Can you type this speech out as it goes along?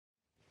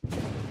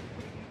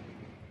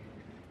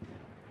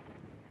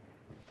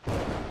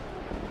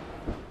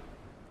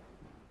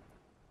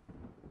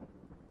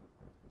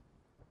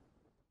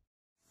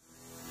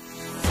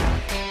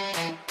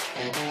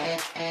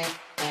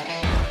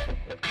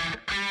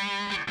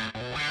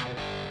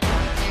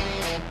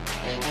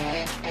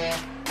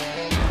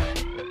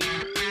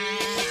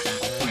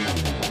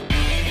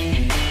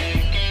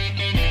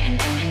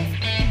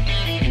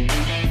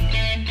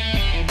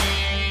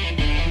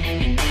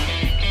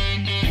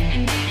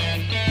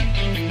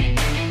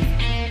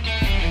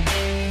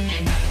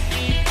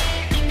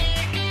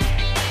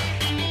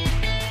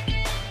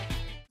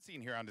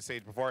the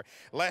stage before.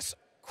 Les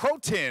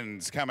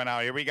Crotons coming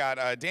out here. We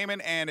got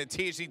Damon and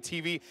THC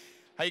TV.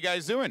 How you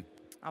guys doing?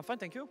 I'm fine,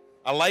 thank you.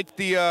 I like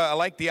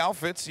the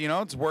outfits. You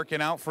know, it's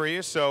working out for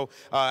you. So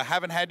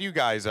haven't had you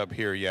guys up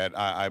here yet,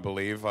 I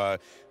believe.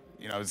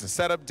 You know, is the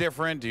setup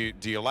different?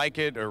 Do you like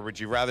it, or would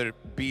you rather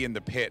be in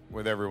the pit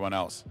with everyone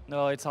else?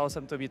 No, it's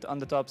awesome to be on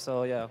the top.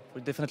 So yeah,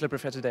 we definitely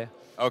prefer today.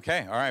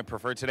 Okay, all right,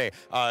 prefer today.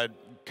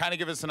 Kind of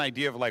give us an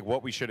idea of like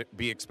what we should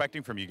be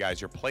expecting from you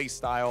guys, your play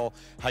style,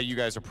 how you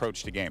guys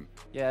approach the game.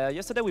 Yeah,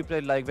 yesterday we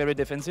played like very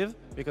defensive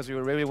because we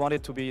really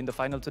wanted to be in the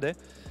final today,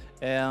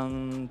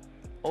 and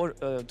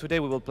today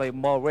we will play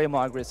way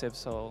more aggressive.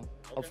 So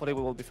hopefully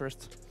we will be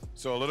first.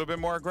 So a little bit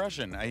more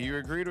aggression. You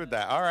agreed with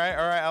that. All right,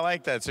 I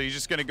like that. So you're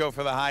just gonna go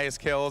for the highest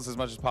kills as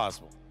much as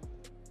possible.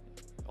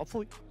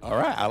 Hopefully. All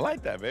right, I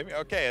like that, baby.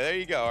 Okay, there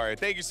you go. All right,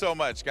 thank you so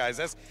much, guys.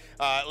 That's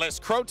Les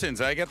Crotons.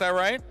 Did I get that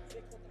right?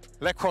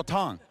 Les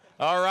Crotons.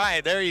 All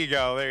right, there you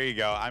go. There you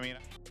go. I mean.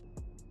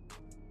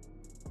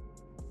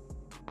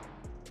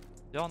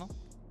 Dehors, non?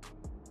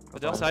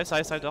 Dehors, ça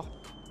arrive, dehors.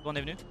 D'où on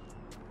est venu?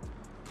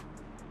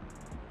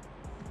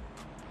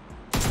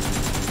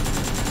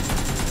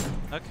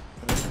 Knock.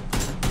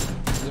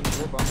 Deuxième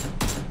niveau ou pas?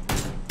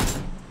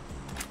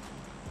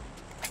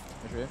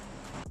 Bien joué.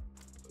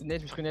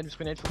 Net, je suis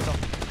net, faut que ça.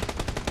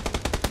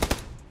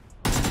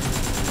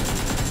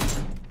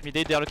 Mid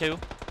derrière le caillou.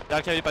 Derrière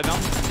le caillou, il est pas bien.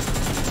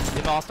 Il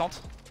est mort instant.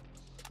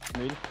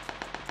 Nul.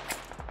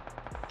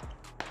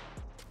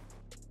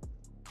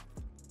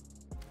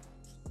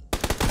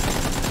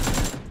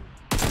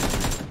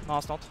 Mort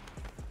instant.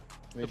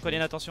 Oui, Prenez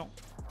une attention.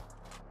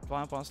 Pour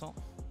rien pour l'instant.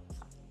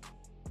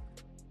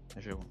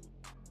 Bien joué, gros.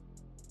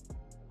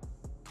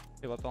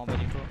 Il va pas en bas,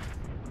 Nico.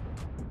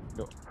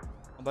 Go.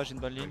 En bas, j'ai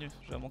une bonne ligne.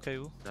 J'ai mon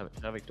caillou.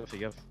 J'ai avec toi, fais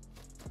gaffe.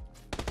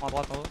 Prends à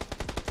droite en haut.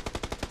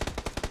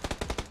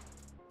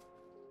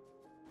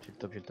 J'ai le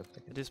top, Y'a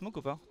t'inquiète. des smokes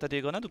ou pas? T'as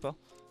des grenades ou pas?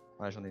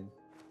 Ouais, j'en ai une.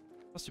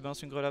 Si tu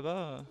balances une grue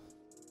là-bas.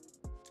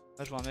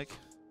 Là, je vois un mec.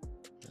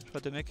 Je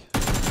vois deux mecs.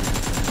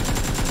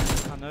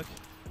 Un knock.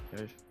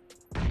 J'arrive.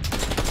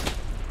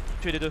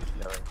 Tuez les deux.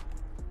 Ah ouais.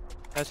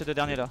 Ah, ces deux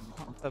derniers là.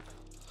 Top.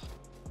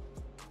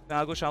 Un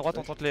à gauche et à droite,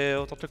 on tente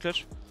le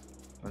clutch.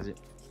 Vas-y.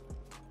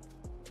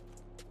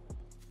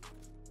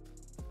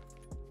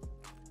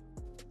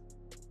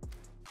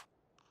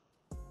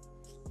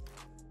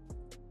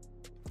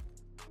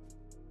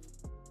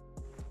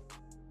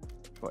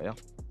 Je vois rien.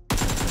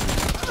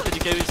 J'ai du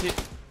caillou ici.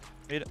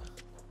 Mid.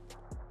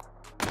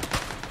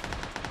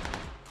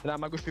 Là, à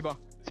ma gauche plus bas.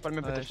 C'est pas le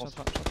même peut-être, je pense. Si,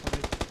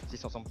 ils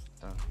sont ensemble.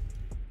 Putain.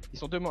 Ils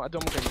sont à deux à mon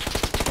caillou.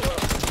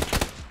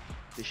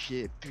 Fais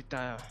chier,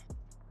 putain.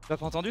 Tu l'as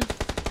pas entendu?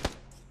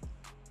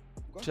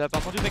 Tu l'as pas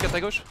entendu le mec à ta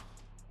gauche?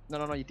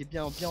 Non, il était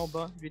bien en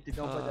bas. Lui était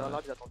bien en bas derrière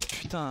l'arbre, il attendait.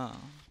 Putain.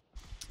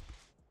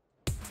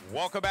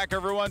 Welcome back,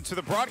 everyone, to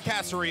the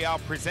broadcast ROYALE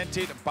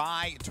presented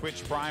by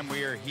Twitch Prime.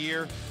 We are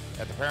here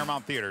at the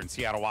Paramount Theater in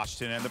Seattle,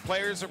 Washington, and the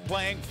players are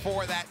playing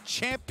for that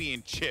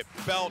championship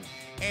belt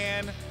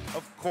and,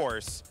 of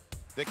course,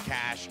 the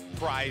cash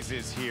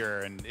prizes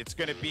here. And it's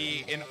going to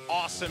be an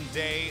awesome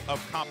day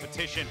of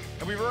competition.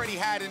 And we've already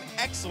had an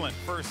excellent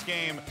first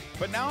game,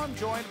 but now I'm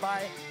joined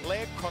by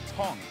Les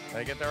Crotons. Did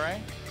I get that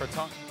right?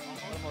 Crotons?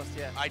 Almost,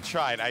 yeah. I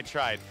tried.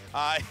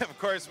 Of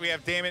course, we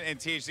have Damon and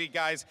THC,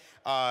 guys.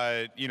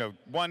 You know,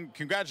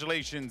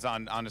 congratulations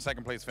on the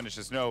second place finish.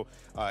 It's no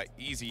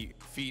easy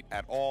feat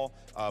at all.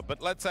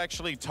 But let's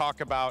actually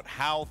talk about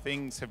how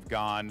things have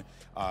gone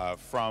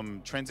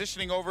from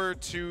transitioning over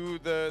to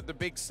the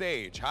big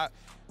stage.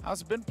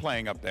 How's it been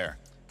playing up there?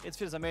 It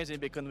feels amazing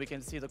because we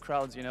can see the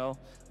crowds, you know.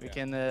 We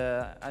can,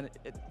 and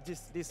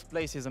this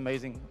place is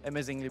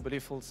amazingly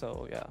beautiful.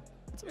 So yeah,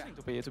 it's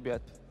amazing to be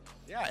at.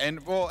 Yeah, and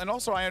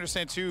also I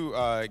understand too.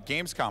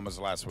 Gamescom was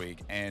last week,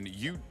 and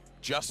you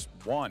just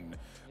won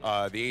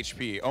the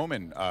HP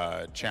Omen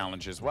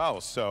challenge as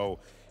well. So,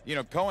 you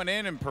know, going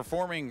in and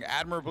performing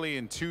admirably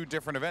in two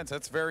different events,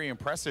 that's very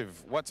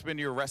impressive. What's been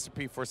your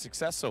recipe for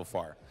success so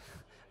far?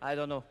 I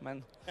don't know,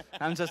 man.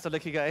 I'm just a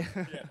lucky guy.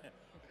 Yeah.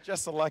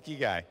 Just a lucky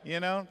guy, you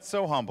know?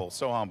 So humble,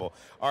 so humble.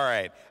 All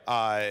right,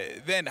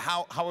 then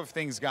how have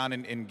things gone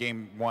in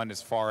game one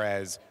as far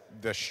as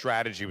the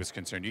strategy was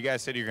concerned? You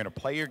guys said you're gonna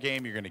play your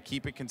game, you're gonna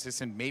keep it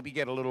consistent, maybe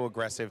get a little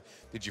aggressive.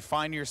 Did you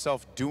find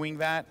yourself doing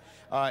that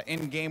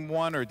in game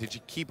one, or did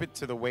you keep it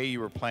to the way you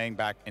were playing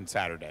back in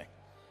Saturday?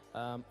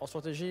 Our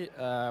strategy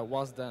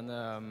was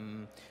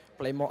then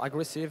play more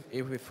aggressive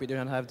if we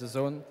didn't have the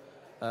zone.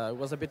 It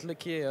was a bit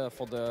lucky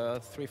for the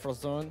 3-4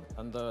 zone,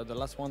 and the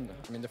last one,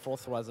 I mean the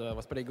fourth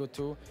was pretty good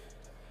too.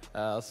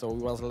 So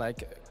it was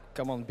like,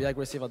 come on, be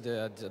aggressive at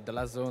the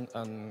last zone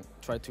and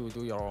try to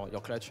do your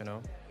clutch, you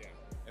know. Yeah.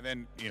 And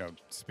then, you know,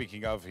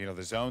 speaking of, you know,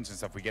 the zones and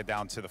stuff, we get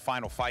down to the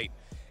final fight,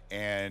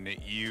 and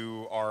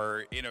you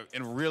are in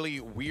a really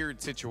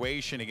weird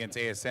situation against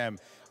ASM.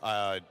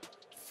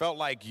 Felt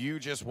like you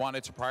just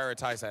wanted to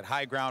prioritize that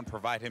high ground,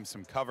 provide him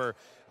some cover.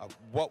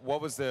 What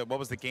was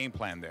the game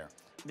plan there?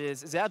 They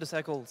had a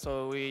cycle,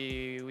 so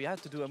we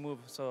had to do a move.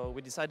 So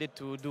we decided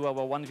to do our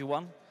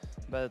 1v1,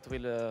 but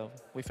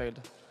we failed.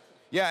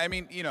 Yeah, I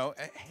mean, you know,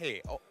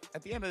 hey,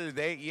 at the end of the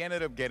day, you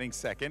ended up getting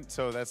second,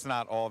 so that's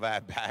not all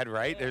that bad,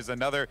 right? There's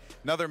another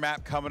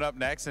map coming up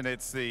next, and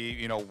it's the,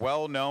 you know,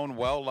 well-known,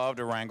 well-loved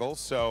Erangel.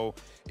 So,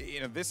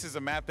 you know, this is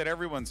a map that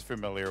everyone's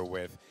familiar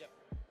with. Yep.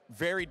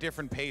 Very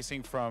different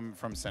pacing from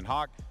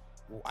SANHOK.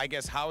 I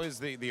guess, how is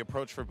the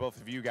approach for both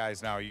of you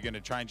guys now? Are you going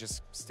to try and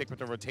just stick with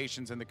the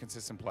rotations and the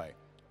consistent play?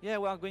 Yeah,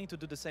 we are going to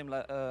do the same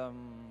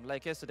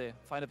like yesterday.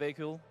 Find a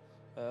vehicle,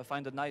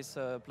 find a nice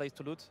place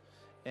to loot,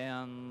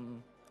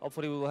 and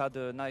hopefully we will have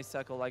a nice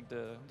cycle like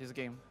this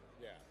game.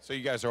 Yeah. So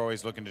you guys are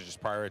always looking to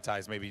just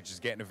prioritize maybe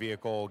just getting a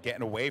vehicle,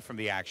 getting away from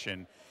the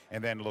action,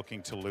 and then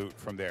looking to loot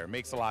from there.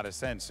 Makes a lot of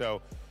sense.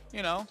 So,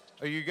 you know,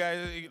 are you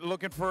guys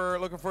looking for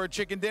a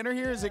chicken dinner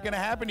here? Is it going to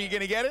happen? Are you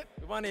going to get it?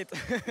 We want it.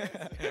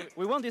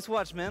 We want this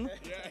watch, man.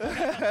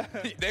 Yeah.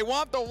 They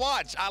want the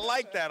watch. I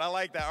like that. I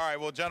like that. All right,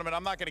 well, gentlemen,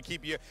 I'm not going to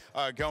keep you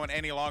going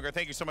any longer.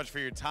 Thank you so much for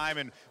your time,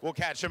 and we'll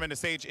catch them in the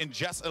stage in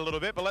just a little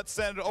bit. But let's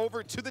send it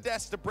over to the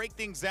desk to break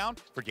things down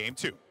for Game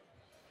 2.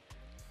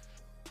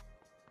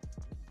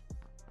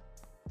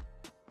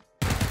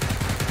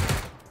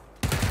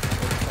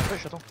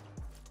 Push, attends.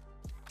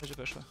 J'ai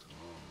push, ouais.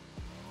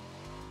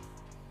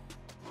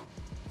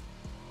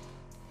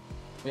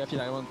 Regarde, il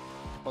arrive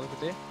par de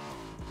côté.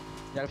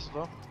 Il arrive sur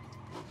toi.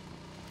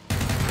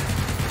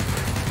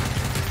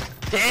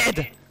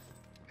 Dead!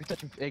 Putain,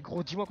 tu me fais. Eh,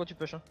 gros, dis-moi quand tu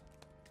push. Hein.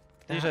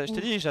 Je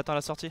t'ai dit, j'attends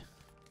la sortie.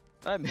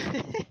 Ouais, mais.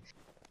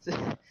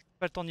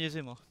 Pas le temps de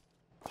niaiser, moi.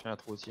 Je fais un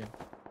trou aussi. Hein.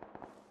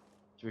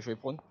 Tu veux jouer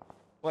prone?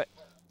 Ouais.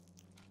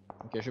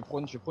 Ok, je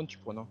prone, tu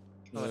prone. Hein.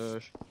 Ouais.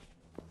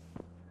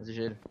 Vas-y,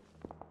 GL.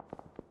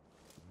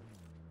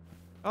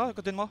 Ah, à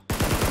côté de moi.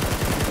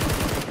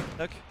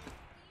 Knock.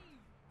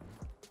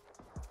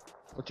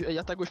 Oh, il y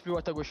a à ta gauche, plus haut,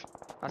 à ta gauche.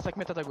 À 5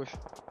 mètres à ta gauche.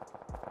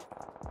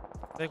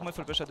 Avec moi, il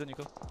faut le push à 2,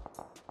 Nico.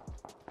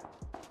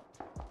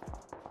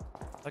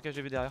 Ok,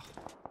 j'ai vu derrière.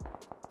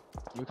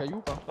 Le caillou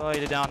ou pas? Oh,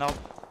 il est derrière un arbre.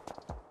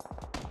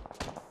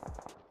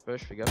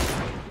 Push, fais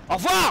gaffe. Au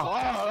revoir! Oh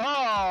là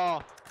là!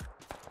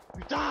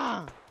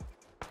 Putain!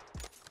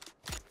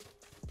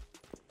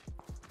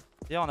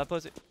 Hier, on a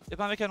posé. Y'a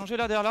pas un mec allongé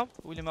là derrière l'arbre?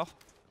 Ou il est mort?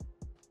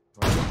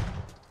 Ouais.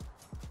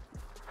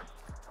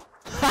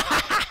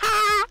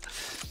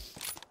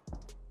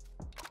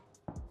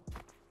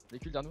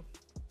 Véhicule derrière nous.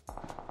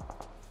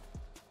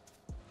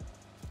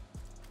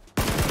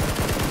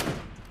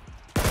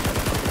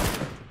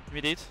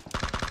 Mid-hit.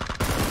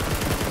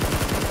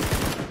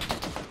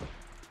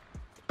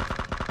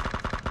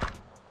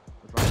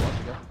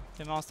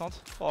 Il m'a instant.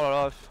 Oh là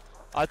là.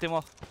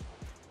 Arrêtez-moi.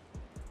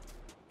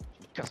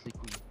 Tu me casses les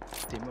couilles.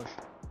 T'es moche.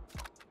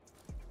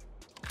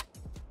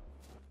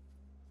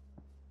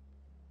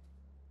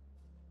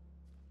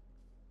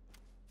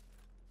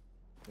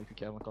 Véhicule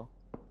qui arrive encore.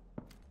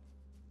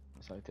 On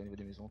va s'arrêter au niveau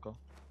des maisons encore.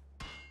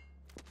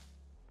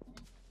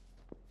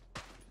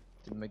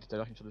 C'est le mec de tout à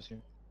l'heure qui me tire dessus.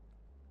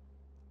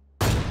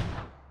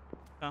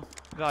 Tiens,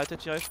 il va arrêter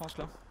de tirer, je pense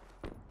là.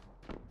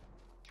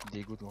 Tu me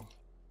dégoûtes, moi.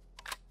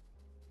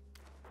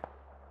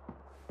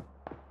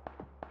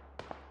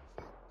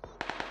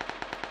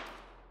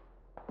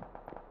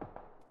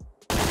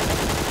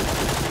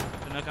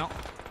 J'en ai qu'un.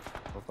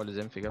 Je vois pas le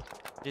deuxième, fais gaffe.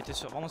 Il était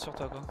vraiment sur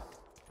toi quoi.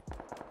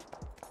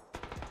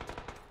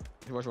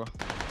 Je vois.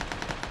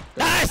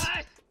 Nice!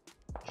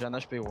 J'ai un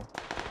HP, gros.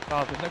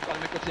 Ah, Le mec par le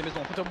mec côté des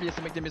maisons, faut pas oublier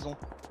ces mecs des maisons.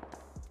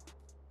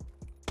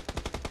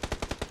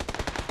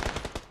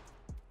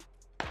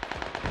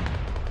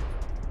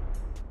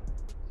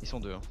 Ils sont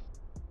deux. Hein.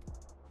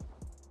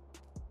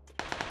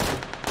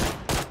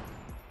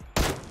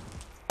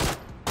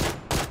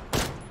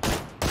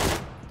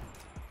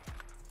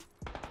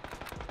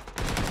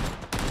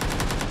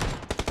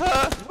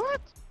 What?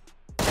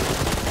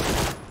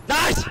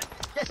 nice!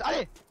 Yes,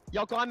 allez! Il y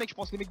a encore un mec, je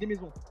pense, les mecs des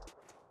maisons.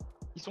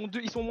 Ils sont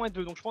deux, ils sont moins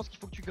deux, donc je pense qu'il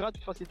faut que tu grattes,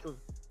 tu fasses quelque chose.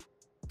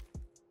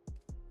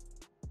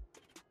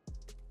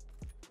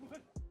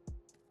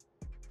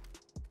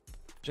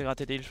 J'ai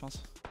gratté des heals, je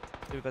pense.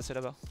 Je vais passer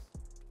là-bas.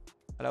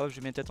 À la web,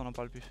 j'ai mes têtes, on en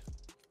parle plus.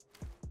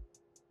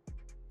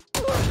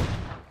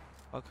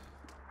 Fuck.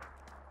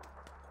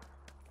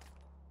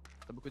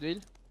 T'as beaucoup de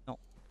heal? Non.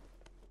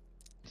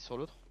 Et sur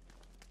l'autre?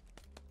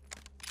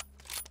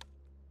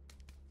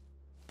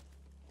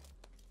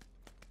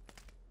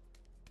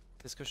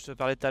 C'est ce que je te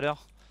parlais tout à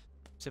l'heure.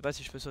 Je sais pas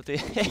si je peux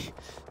sauter.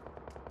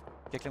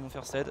 Quelqu'un mon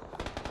first aid.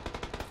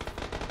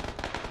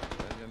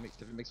 T'as vu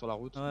le mec sur la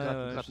route?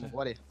 Ouais, gratte mon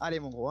gros, allez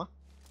mon gros hein.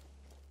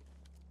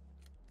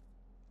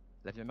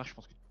 La vie à marche, je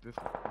pense que tu peux,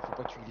 frère. Il faut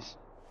pas que tu glisses.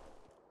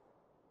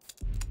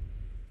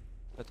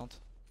 Attente.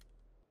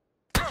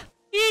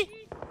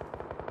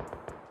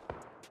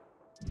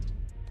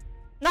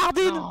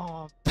 Nardine!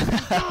 Non.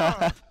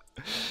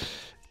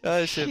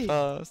 Ouais, je sais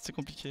pas, c'était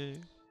compliqué.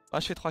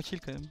 Ah, je fais 3 kills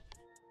quand même.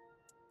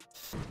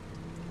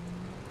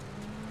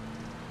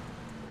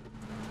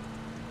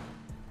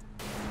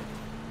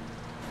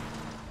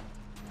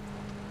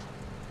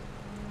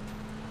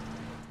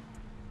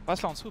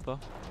 Passe là en dessous ou pas?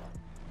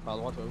 Par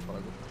la droite, ouais, ou par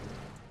la gauche.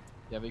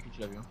 Il y a un véhicule, tu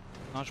l'as vu hein.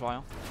 Non, je vois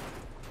rien.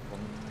 Bon.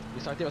 Il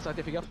va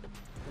s'arrêter, fais gaffe.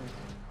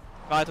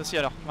 m'arrête aussi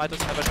alors, m'arrête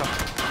aussi, n'a pas le choix.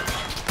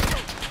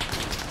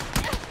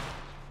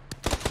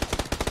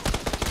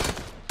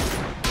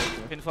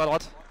 Fais une fois à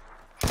droite.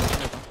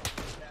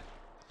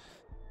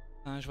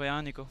 Je voyais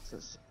rien, Nico.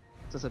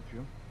 Ça pue.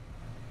 Hein.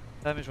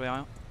 Ah, mais je voyais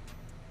rien.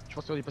 Je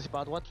pense qu'on est passé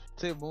par la droite.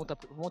 Tu sais, au moment où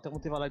t'es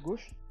remonté vers la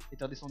gauche et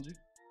t'es redescendu.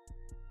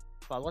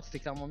 Par la droite, c'était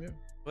clairement mieux.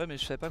 Ouais, mais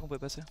je savais pas qu'on pouvait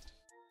passer.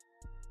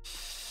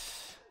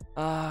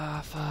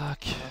 Ah,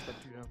 fuck. Ah, ça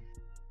pue, hein.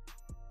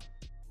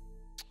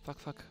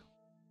 Fuck.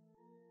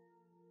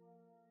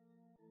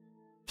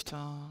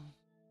 Putain.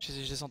 Je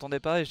les entendais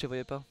pas et je les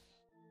voyais pas.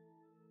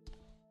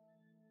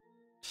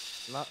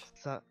 Là,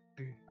 ça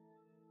pue.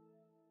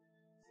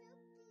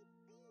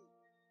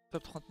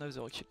 Top 39,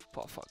 0 kill.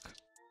 Oh, fuck.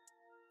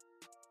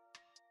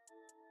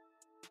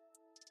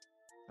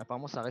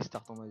 Apparemment, ça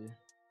restart en avis.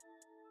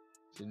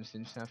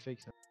 C'est un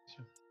fake, ça.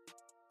 Sûr.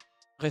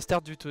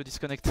 Restart du tout,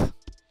 disconnect.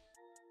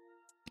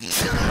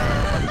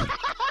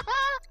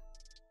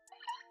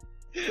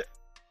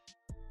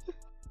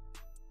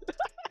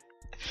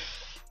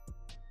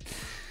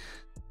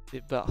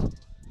 Des barres. De toute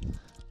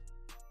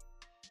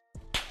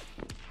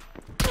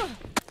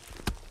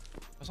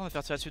façon, on va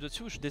faire tirer dessus de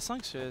dessus, je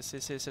D5,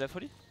 c'est la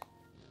folie.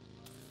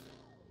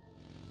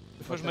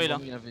 Faut que je me heal, hein.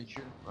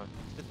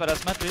 Peut-être pas la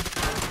smat lui.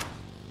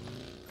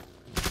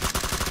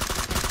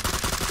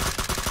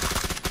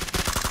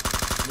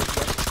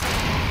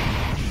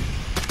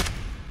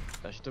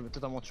 Ah, j'ai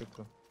totalement choc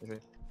quoi. Je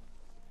vais.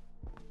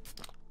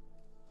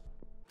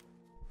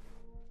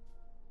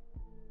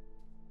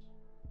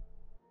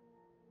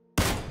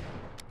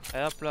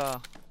 Et hop là,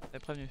 t'es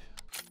prévenu.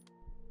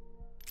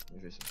 Je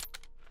vais essayer.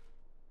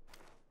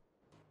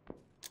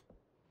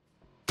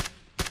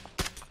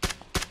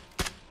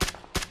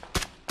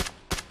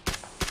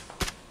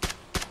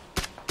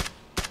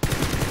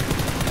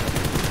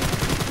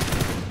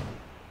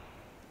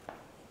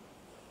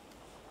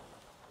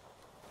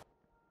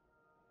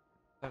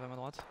 Ça va à ma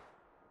droite.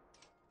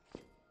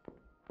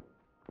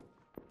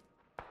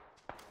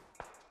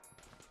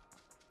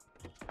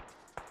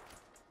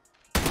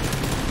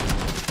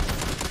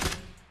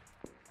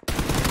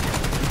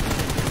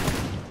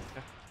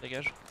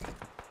 Dégage.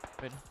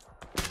 Belle.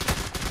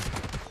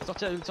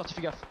 Sorti,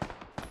 fais gaffe.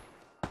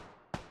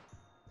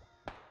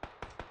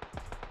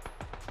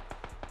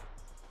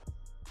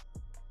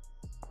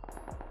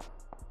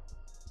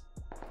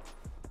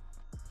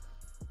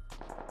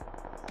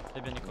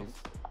 Très bien, Nico.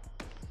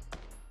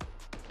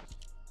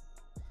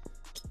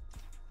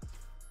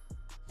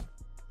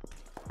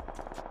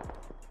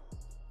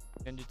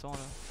 On gagne du temps là.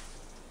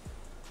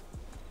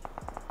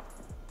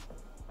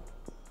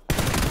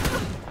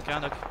 Ok,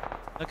 un knock.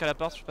 Knock à la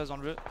porte, je passe dans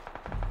le bleu.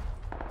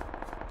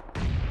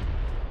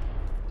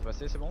 C'est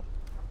passé, c'est bon?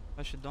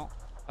 Ouais, je suis dedans.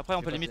 Après,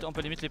 on peut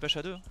limite les push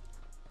à deux.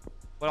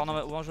 Ou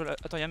alors, ou un jeu là.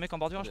 Attends, y'a un mec en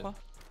bordure, je crois.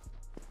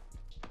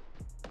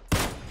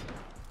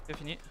 Ok,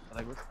 fini. À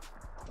la gauche.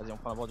 Vas-y, on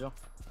prend la bordure.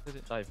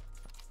 J'arrive.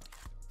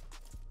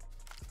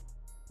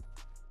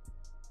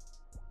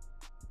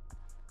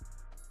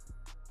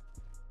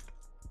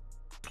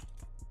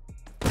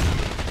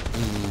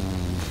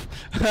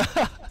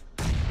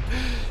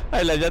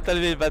 Ah, il a bien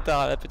talvé le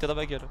bâtard, la pété dans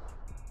ma gueule.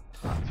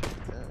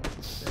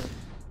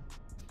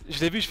 Je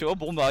l'ai vu, je fais oh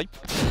bon bah.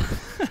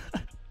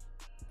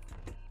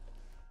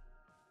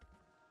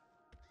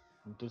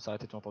 Une tôle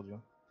s'arrêter, tu as entendu.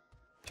 Hein.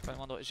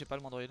 J'ai pas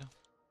le moindre heal.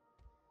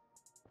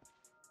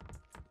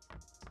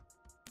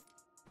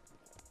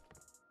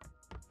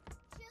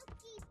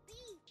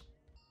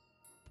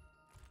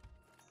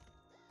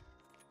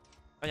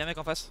 Ah, y'a un mec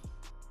en face.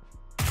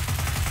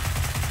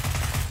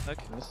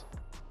 Knock. Nice.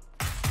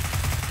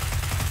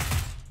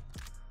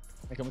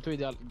 Mec, la moto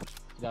il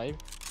arrive.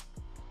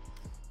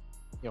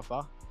 Il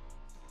repart.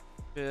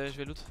 Je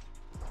vais loot.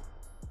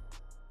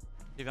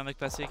 Il y a un mec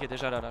passé qui est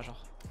déjà là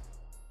genre.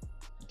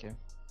 Ok.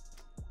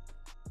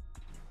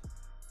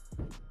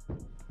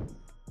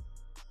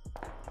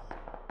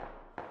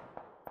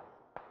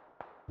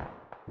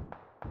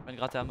 On va le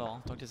gratter à mort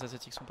hein, tant que les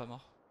asiatiques sont pas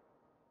morts.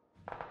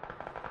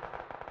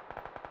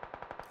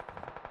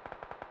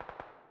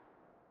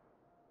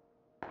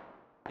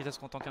 Quitte à ce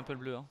qu'on tank un peu le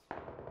bleu hein.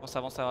 On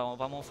s'avance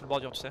vraiment en full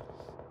bordure tu sais.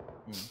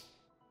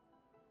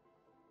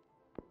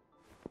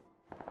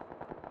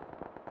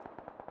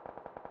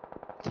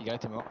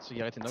 Cigarette est mort,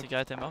 cigarette est knock.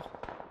 Cigarette est mort.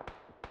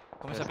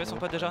 Comment il s'appelle son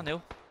pote déjà? Néo?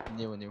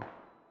 Néo.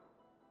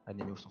 Ah,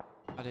 Néo sang.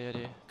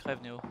 Allez,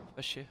 crève Néo,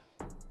 va chier.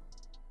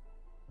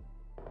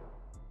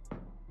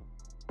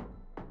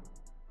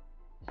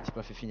 Il s'est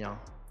pas fait finir. Hein.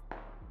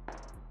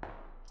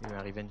 Il y a eu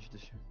un revenge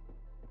dessus.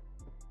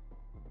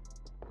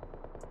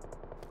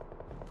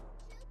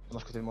 On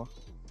marche côté de moi.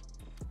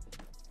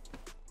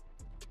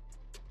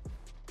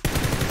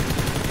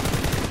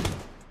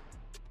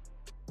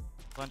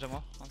 Range à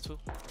moi, en dessous.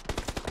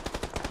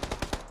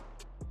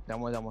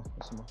 Derrière moi,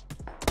 c'est moi.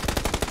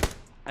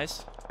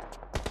 Nice.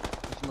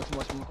 C'est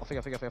moi. Fais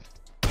gaffe.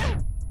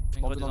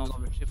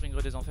 J'ai pris une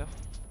grue des enfers.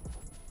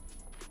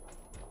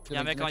 Y'a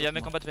un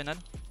mec en bas de Vénal.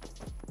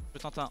 Je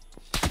tente un.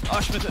 Oh,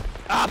 je me fais.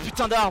 Ah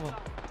putain d'arbre!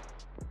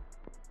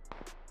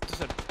 Tout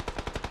seul.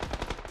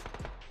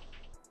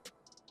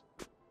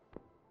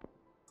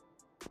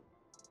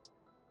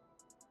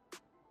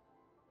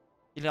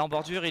 Il est en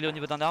bordure, il est au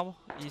niveau d'un arbre.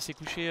 Il s'est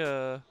couché.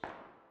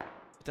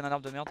 C'était un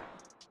arbre de merde.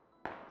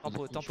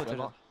 Tempo, tempo, t'es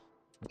là.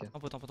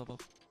 Ok. Tempo.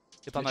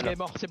 C'est pas mal. Il est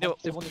mort, c'est bon,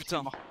 c'est bon,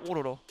 putain. mort. Oh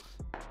là là.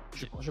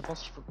 Je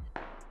pense qu'il faut.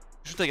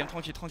 Joue ta game,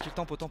 tranquille,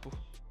 tempo.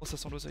 Oh, ça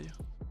sent l'oseille.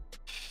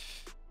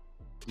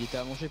 Il était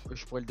à manger,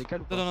 je pourrais le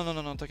décaler ou pas?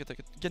 Non, t'inquiète.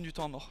 Gagne du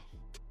temps à mort.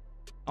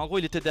 En gros,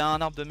 il était derrière un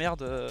arbre de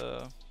merde.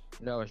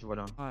 Là, ouais, je vois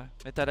là. Ouais,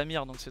 mais t'as la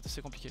mire donc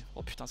c'est compliqué.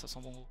 Oh putain, ça sent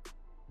bon gros.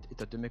 Et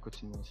t'as 2 mecs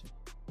au-dessus de moi aussi.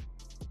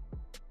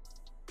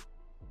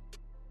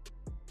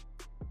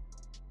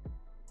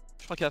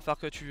 Je crois qu'il va falloir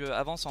que tu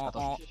avances en.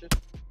 Attends,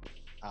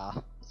 Ah,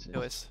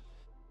 POS.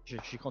 Je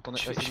suis quand on a.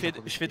 Je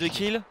fais 2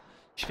 kills.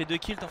 Je fais 2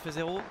 kills, t'en fais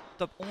 0.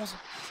 Top 11.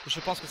 Je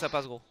pense que ça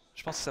passe, gros.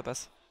 Je pense que ça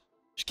passe.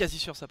 Je suis quasi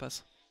sûr que ça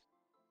passe.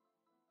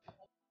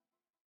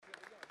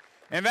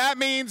 And that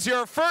means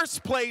your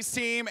first place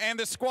team and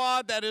the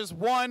squad that has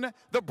won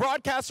the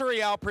Broadcaster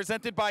Royale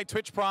presented by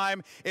Twitch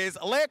Prime is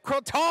Le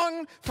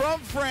Croton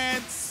from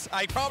France.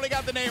 I probably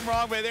got the name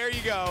wrong, but there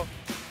you go.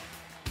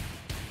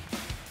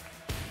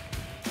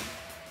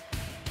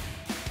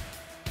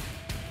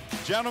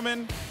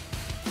 Gentlemen,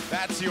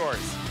 that's yours.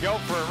 Go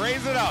for it.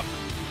 Raise it up.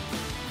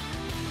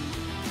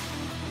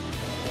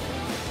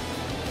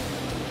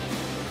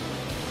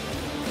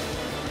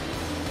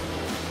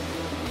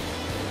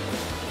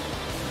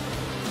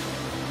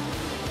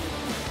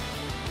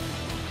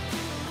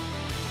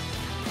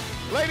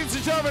 Ladies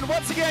and gentlemen,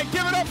 once again,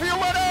 give it up for your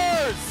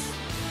winners!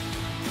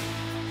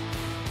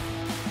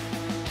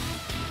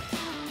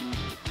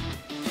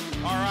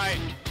 All right,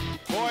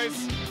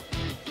 boys,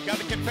 got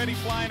the confetti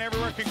flying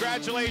everywhere.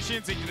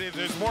 Congratulations.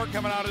 There's more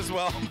coming out as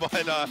well, but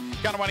kind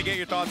of want to get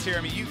your thoughts here.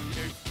 I mean,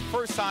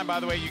 first time, by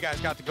the way, you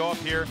guys got to go up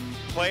here,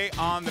 play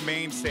on the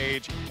main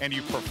stage, and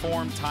you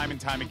performed time and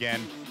time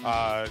again.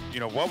 You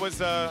know, what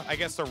was, I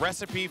guess, the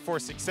recipe for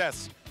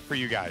success for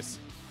you guys?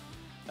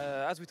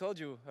 As we told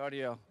you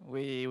earlier,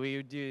 we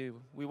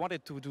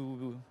wanted to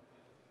do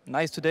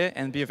nice today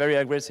and be very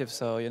aggressive,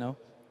 so, you know.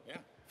 Yeah,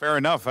 fair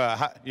enough.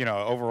 You know,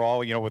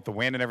 overall, you know, with the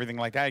win and everything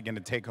like that, you're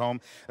going to take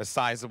home a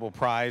sizable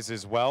prize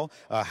as well.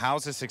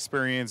 How's this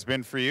experience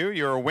been for you?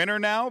 You're a winner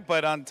now,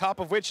 but on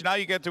top of which, now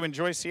you get to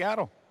enjoy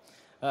Seattle.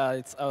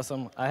 It's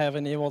awesome. I have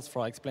any words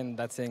for explaining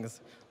that things.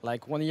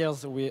 Like 1 year,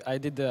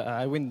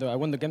 I won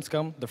the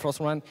Gamescom, the first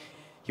one.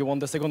 He won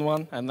the second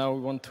one, and now we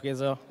won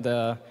together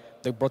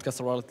the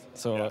broadcaster world.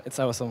 So yeah. It's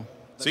awesome.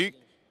 So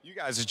you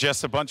guys are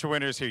just a bunch of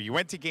winners here. You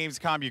went to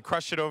Gamescom, you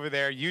crushed it over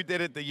there. You did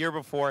it the year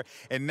before,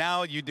 and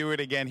now you do it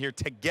again here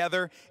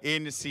together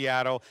in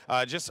Seattle.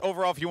 Just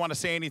overall, if you want to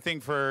say anything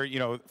for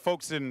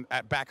folks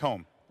back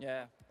home.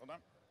 Yeah. Hold on.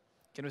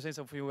 Can we say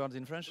some few words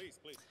in French?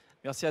 Please.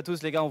 Merci à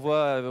tous les gars, on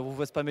vous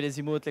voit spammer les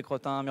emotes, les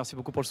crottins, merci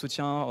beaucoup pour le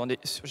soutien.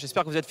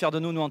 J'espère que vous êtes fiers de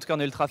nous, nous en tout cas on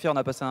est ultra fiers, on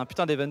a passé un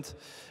putain d'event.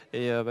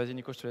 Et vas-y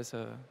Nico, je te laisse.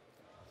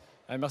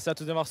 Merci à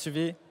tous d'avoir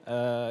suivi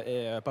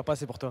et papa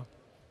c'est pour toi.